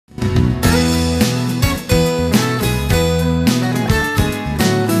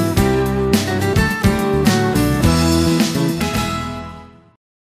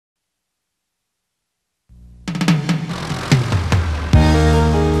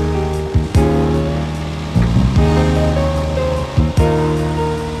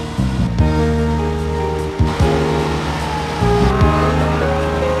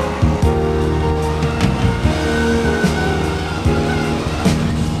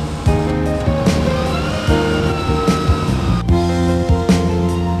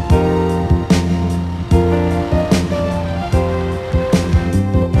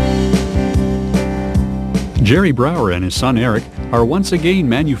Jerry Brower and his son Eric are once again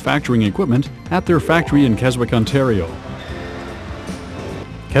manufacturing equipment at their factory in Keswick, Ontario.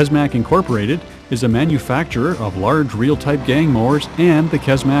 Kesmac Incorporated is a manufacturer of large reel-type gang mowers and the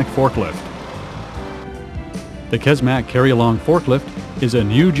Kesmac forklift. The Kesmac carry-along forklift is a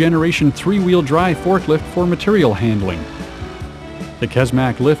new generation 3-wheel drive forklift for material handling. The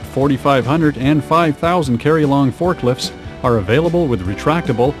Kesmac Lift 4500 and 5000 carry-along forklifts are available with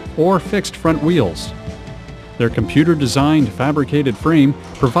retractable or fixed front wheels. Their computer-designed fabricated frame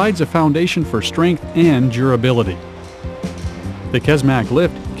provides a foundation for strength and durability. The Kesmac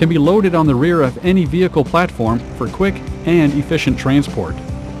Lift can be loaded on the rear of any vehicle platform for quick and efficient transport.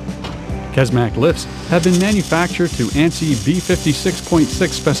 Kesmac lifts have been manufactured to ANSI B56.6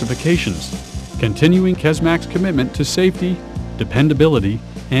 specifications, continuing Kesmac's commitment to safety, dependability,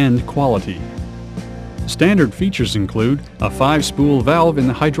 and quality. Standard features include a 5-spool valve in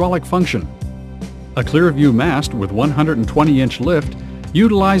the hydraulic function, a clear view mast with 120-inch lift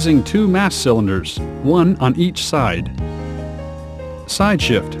utilizing 2 mast cylinders, one on each side, side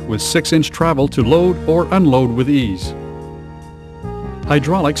shift with 6-inch travel to load or unload with ease,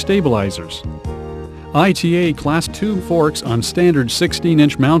 hydraulic stabilizers, ITA Class 2 forks on standard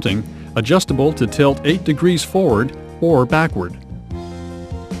 16-inch mounting, adjustable to tilt 8 degrees forward or backward,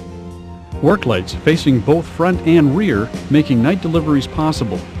 work lights facing both front and rear, making night deliveries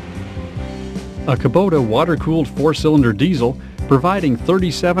possible, a Kubota water-cooled 4-cylinder diesel providing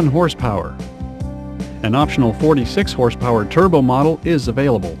 37 horsepower. An optional 46 horsepower turbo model is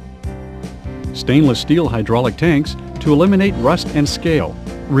available. Stainless steel hydraulic tanks to eliminate rust and scale,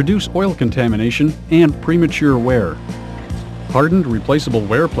 reduce oil contamination and premature wear. Hardened replaceable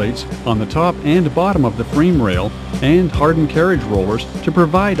wear plates on the top and bottom of the frame rail, and hardened carriage rollers to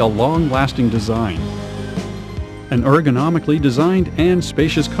provide a long-lasting design. An ergonomically designed and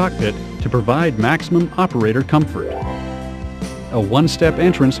spacious cockpit to provide maximum operator comfort. A one-step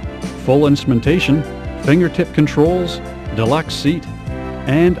entrance, full instrumentation, fingertip controls, deluxe seat,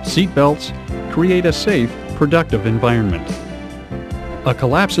 and seat belts create a safe, productive environment. A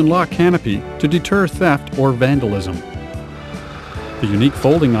collapse and lock canopy to deter theft or vandalism. The unique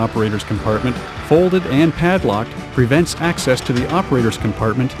folding operator's compartment, folded and padlocked, prevents access to the operator's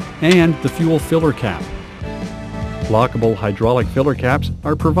compartment and the fuel filler cap. Lockable hydraulic filler caps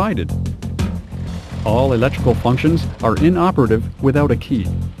are provided. All electrical functions are inoperative without a key.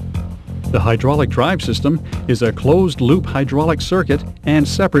 The hydraulic drive system is a closed-loop hydraulic circuit and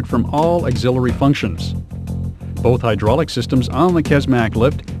separate from all auxiliary functions. Both hydraulic systems on the Kesmac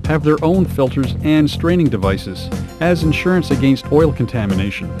lift have their own filters and straining devices as insurance against oil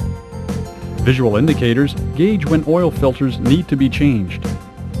contamination. Visual indicators gauge when oil filters need to be changed.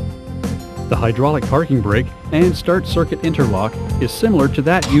 The hydraulic parking brake and start circuit interlock is similar to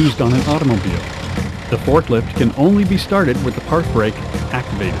that used on an automobile. The forklift can only be started with the park brake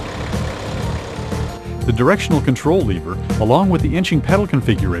activated. The directional control lever, along with the inching pedal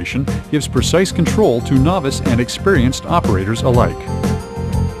configuration, gives precise control to novice and experienced operators alike.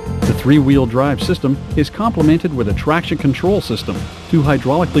 The 3-wheel drive system is complemented with a traction control system to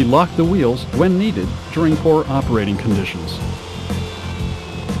hydraulically lock the wheels when needed during poor operating conditions.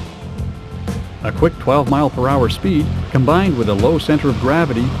 A quick 12-mile-per-hour speed combined with a low center of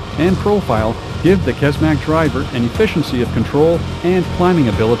gravity and profile give the Kesmac driver an efficiency of control and climbing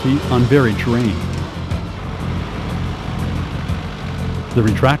ability on varied terrain. The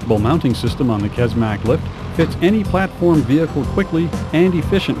retractable mounting system on the Kesmac lift fits any platform vehicle quickly and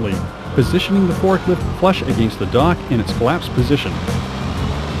efficiently, positioning the forklift flush against the dock in its collapsed position.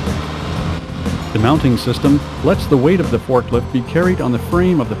 The mounting system lets the weight of the forklift be carried on the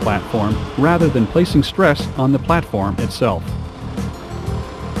frame of the platform rather than placing stress on the platform itself.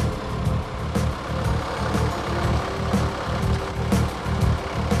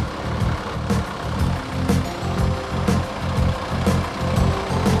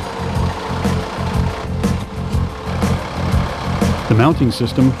 The mounting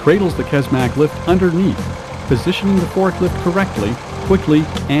system cradles the Kesmac lift underneath, positioning the forklift correctly, quickly,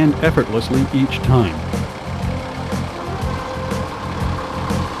 and effortlessly each time.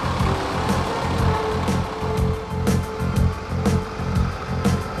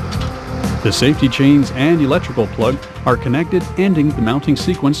 The safety chains and electrical plug are connected, ending the mounting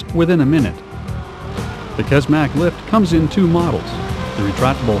sequence within a minute. The Kesmac lift comes in 2 models, the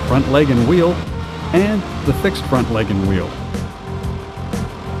retractable front leg and wheel and the fixed front leg and wheel.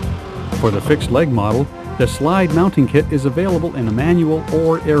 For the fixed leg model, the slide mounting kit is available in a manual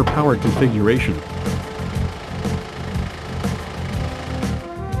or air-powered configuration.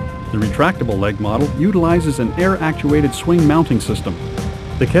 The retractable leg model utilizes an air-actuated swing mounting system.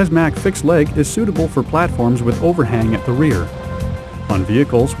 The Kesmac fixed leg is suitable for platforms with overhang at the rear. On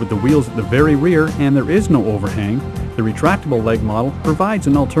vehicles with the wheels at the very rear and there is no overhang, the retractable leg model provides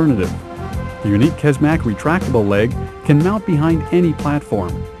an alternative. The unique Kesmac retractable leg can mount behind any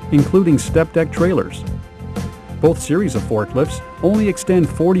platform, including step deck trailers. Both series of forklifts only extend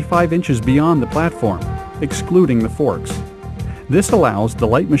 45 inches beyond the platform, excluding the forks. This allows the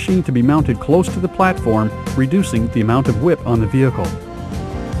light machine to be mounted close to the platform, reducing the amount of whip on the vehicle.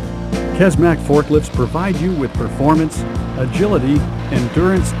 Kesmac forklifts provide you with performance, agility,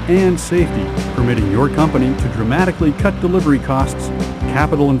 endurance, and safety, permitting your company to dramatically cut delivery costs,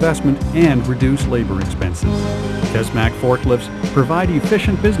 capital investment, and reduce labor expenses. Kesmac forklifts provide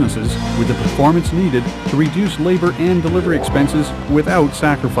efficient businesses with the performance needed to reduce labor and delivery expenses without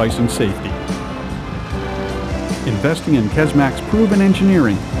sacrificing safety. Investing in Kesmac's proven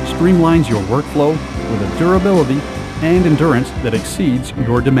engineering streamlines your workflow with a durability and endurance that exceeds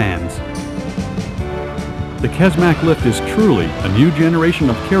your demands. The Kesmac lift is truly a new generation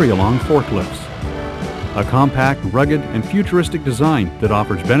of carry-along forklifts. A compact, rugged, and futuristic design that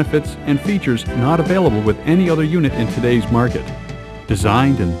offers benefits and features not available with any other unit in today's market.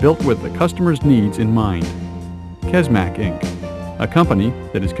 Designed and built with the customer's needs in mind. Kesmac Inc., a company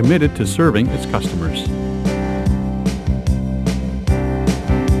that is committed to serving its customers.